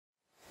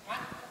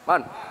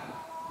Man.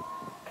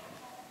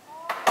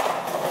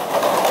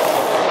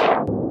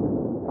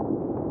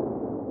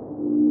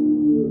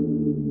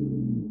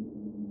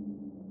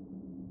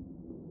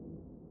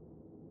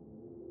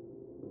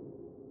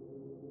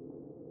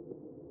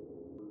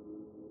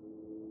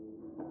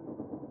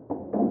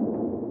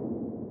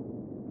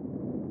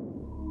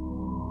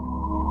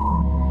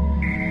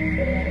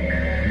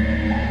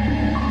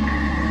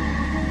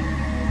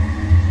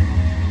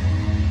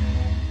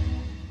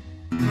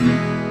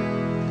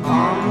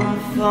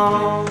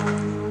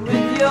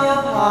 With your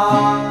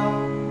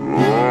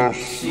heart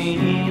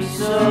seems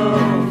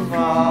so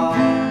far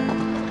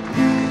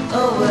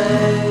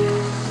away.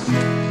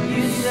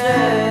 You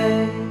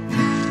say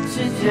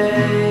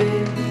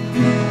today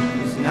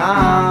is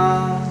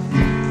not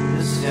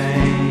the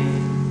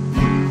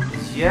same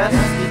as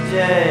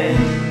yesterday.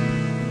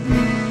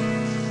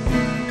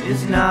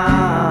 Is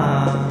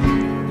not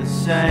the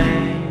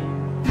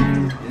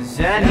same as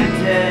any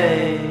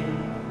day.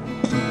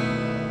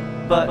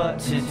 But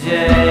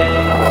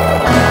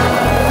today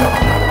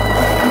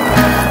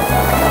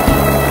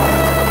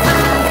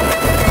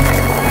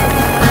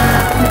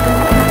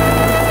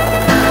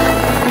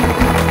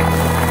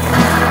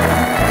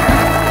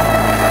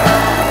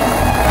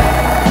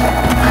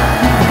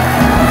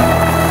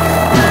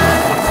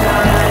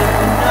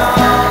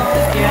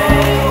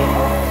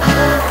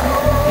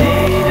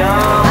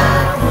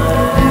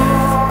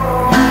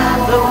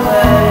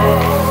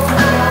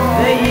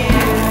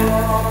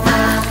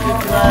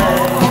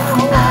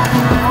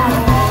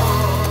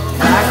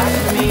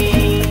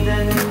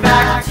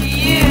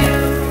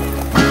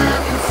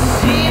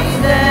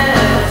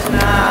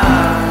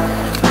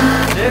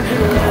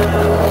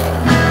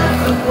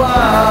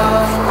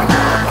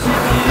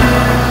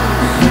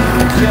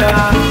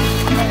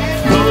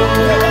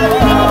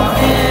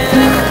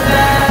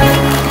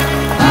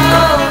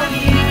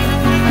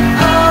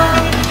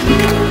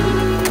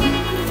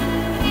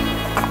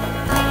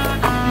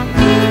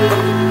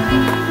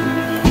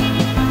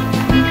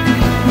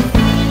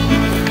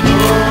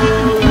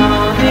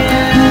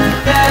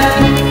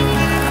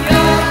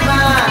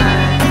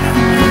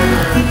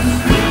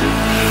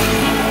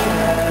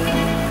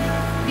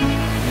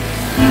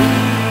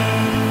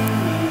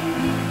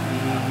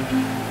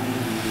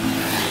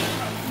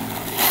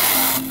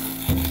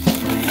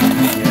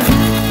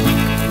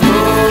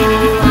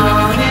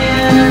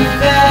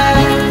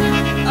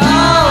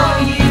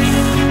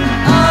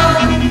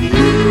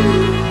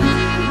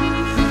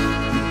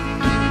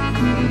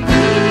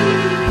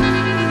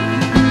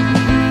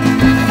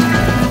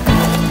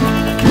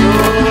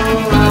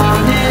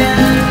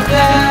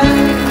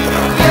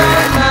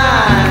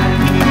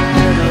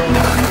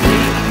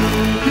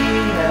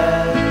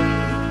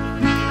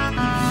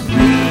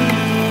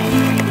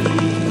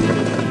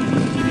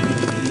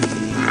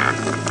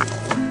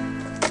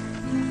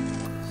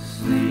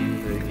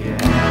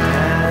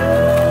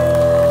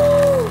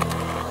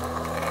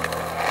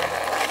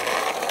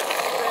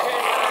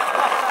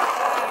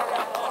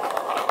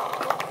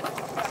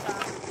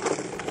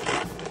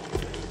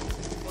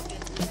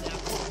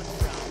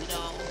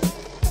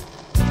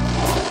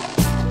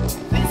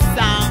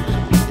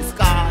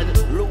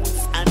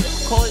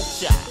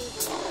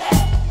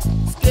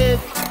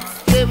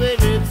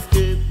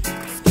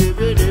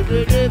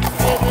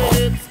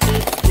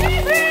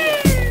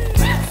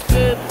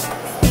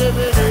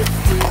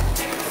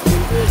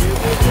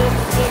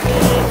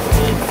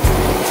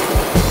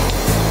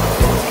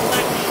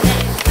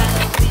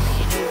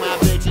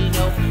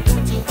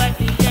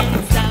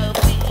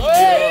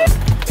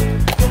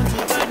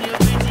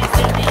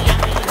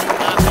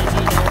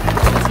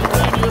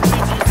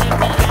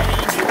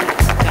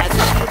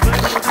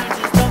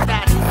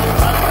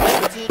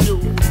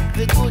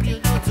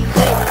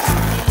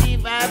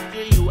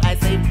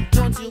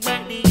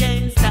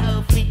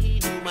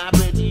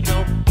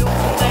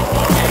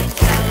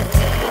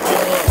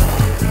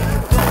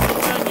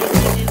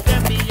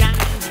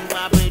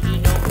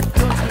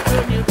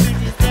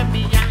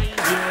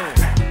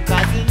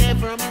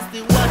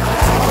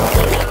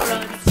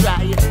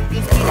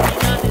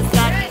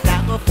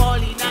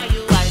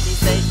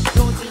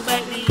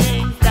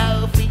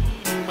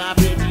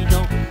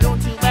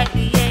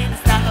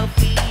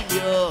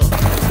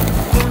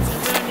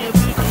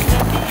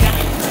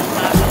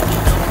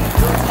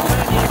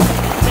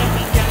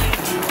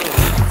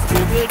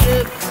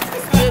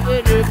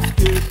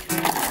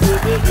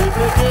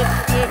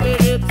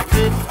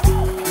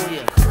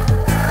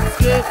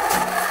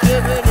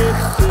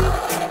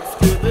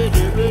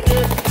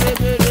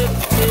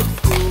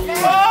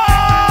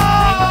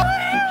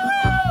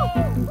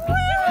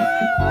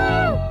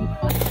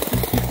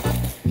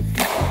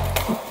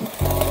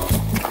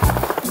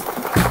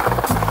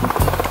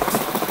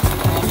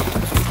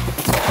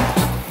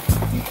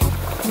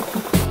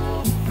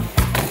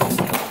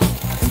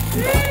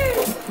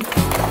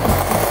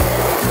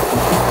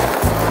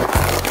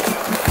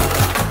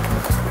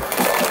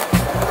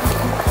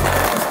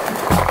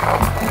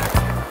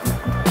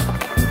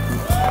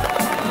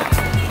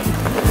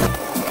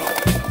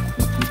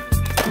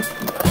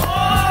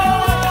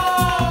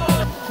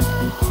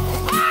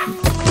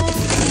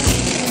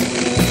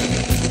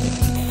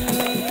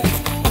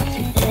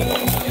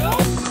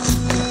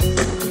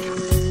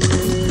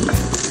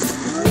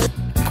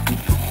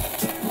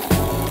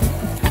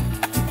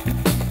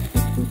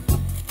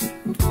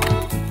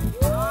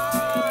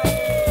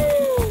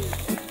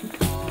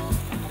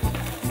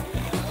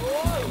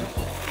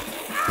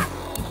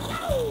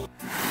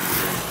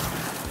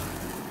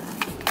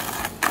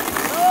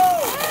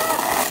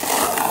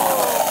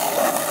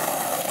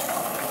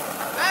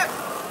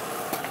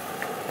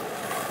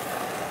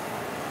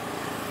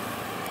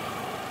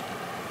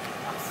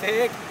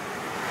Asik.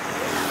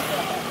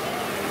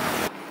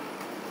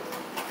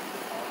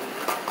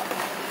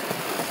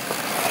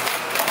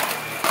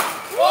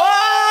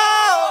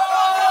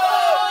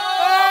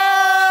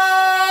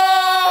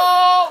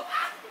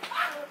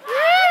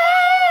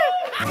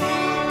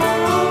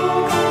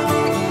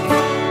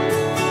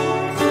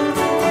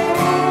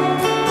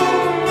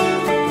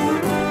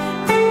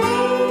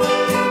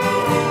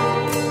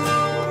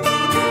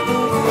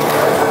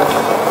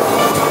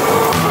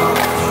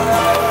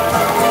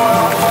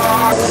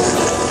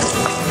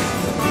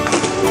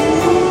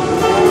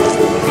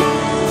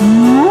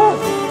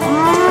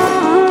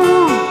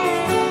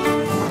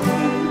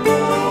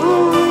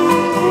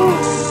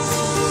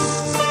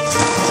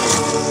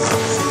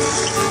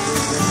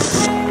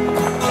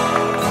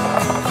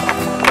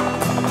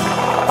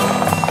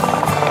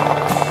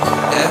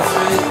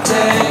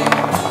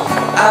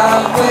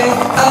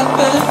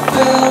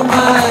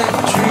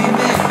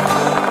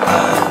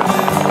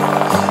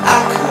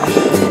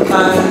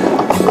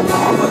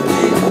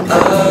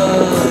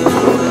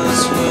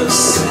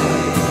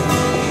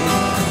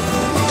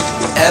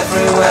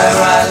 Everywhere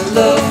I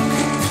look,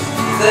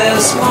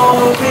 there's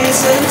more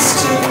reasons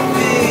to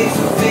be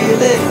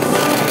feeling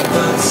free,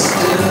 but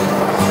still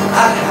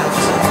I have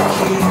to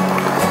keep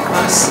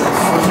myself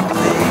from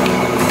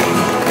bleeding.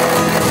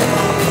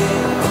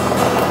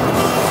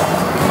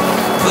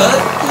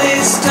 But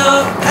please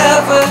don't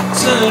ever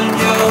turn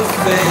your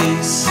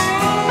face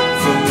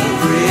from the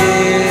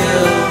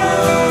real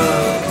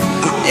world.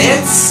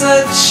 It's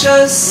such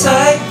a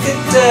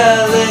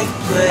psychedelic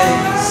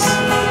place,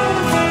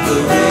 the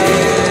real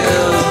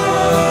world.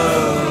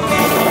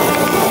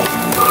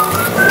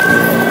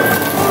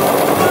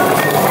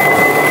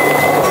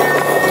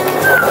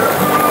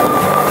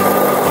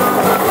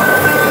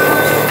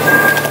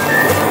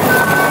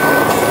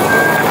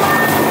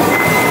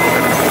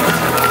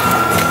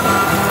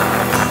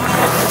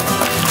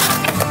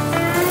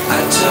 I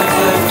took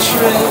a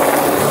trip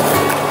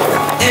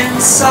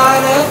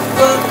inside a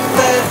book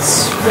that's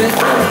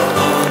written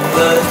on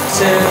the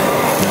tip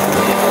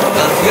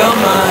of your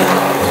mind.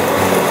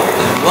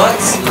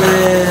 What's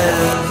living?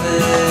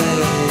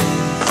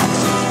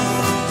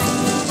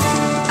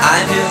 I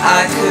knew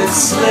I could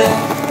slip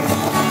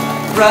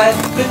right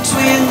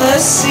between the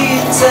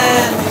scenes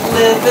and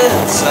live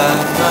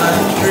inside my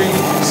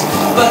dreams,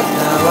 but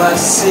now I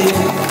see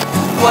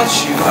what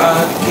you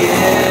are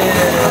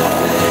giving.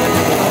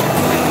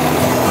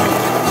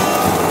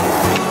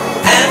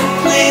 And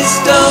please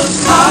don't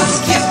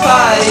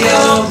occupy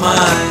your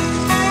mind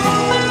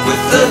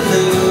with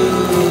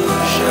illusions,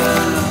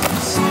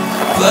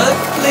 but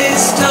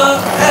please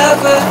don't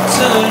ever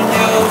turn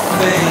your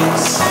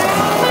face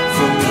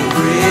from the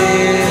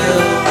real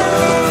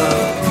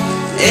world.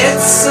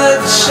 It's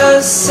such a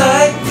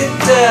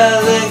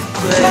psychedelic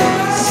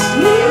place,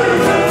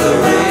 the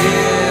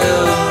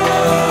real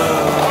world.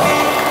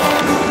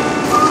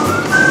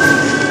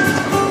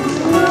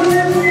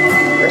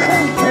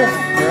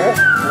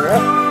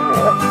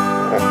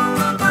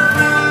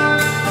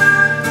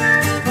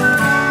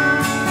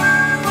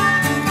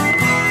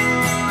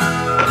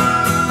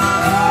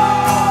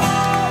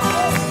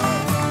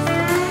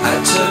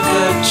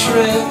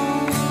 Trip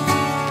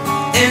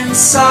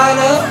inside a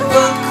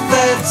book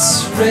that's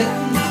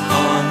written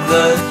on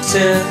the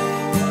tip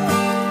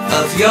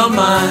of your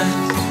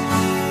mind,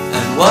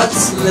 and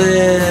what's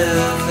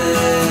living?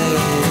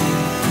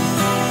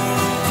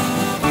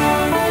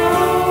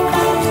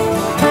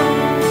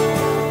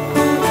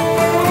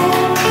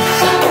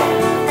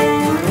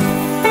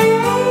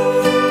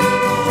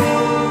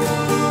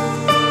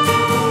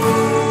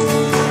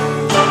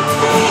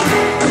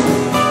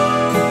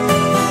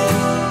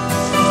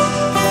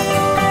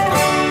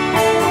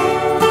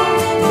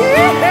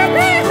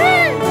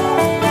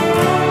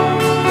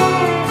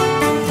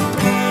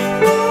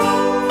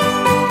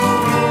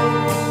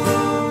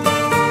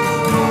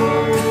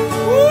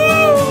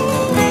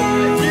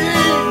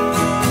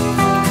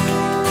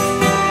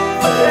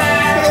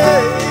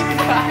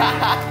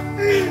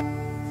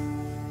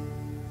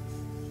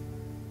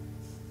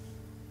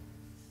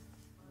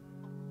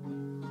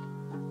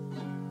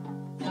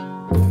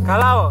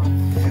 Kalau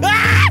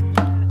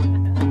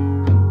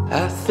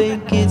I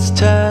think it's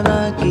time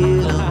I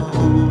get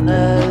on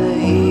out of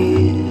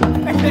here.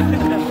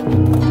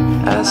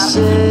 I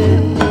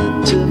said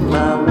to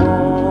my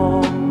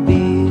warm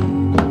beer,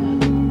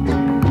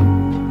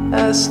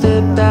 I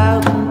stepped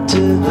out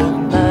into the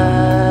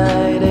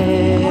night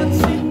air.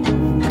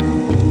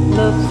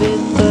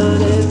 Nothing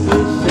but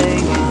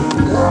everything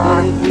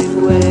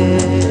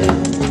everywhere.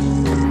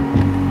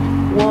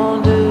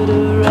 Wandered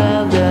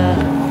around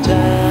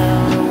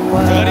downtown a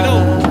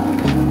while,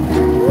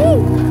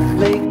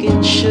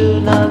 making sure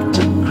not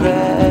to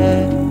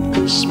crack a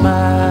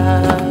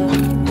smile.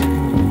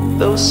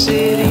 Those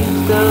city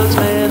thugs,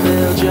 man,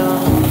 they'll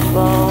jump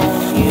on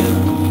you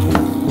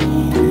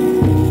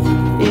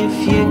if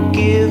you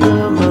give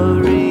them a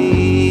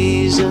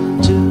reason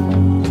to.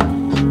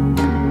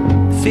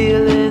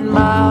 Feeling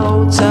my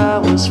old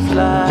towers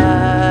fly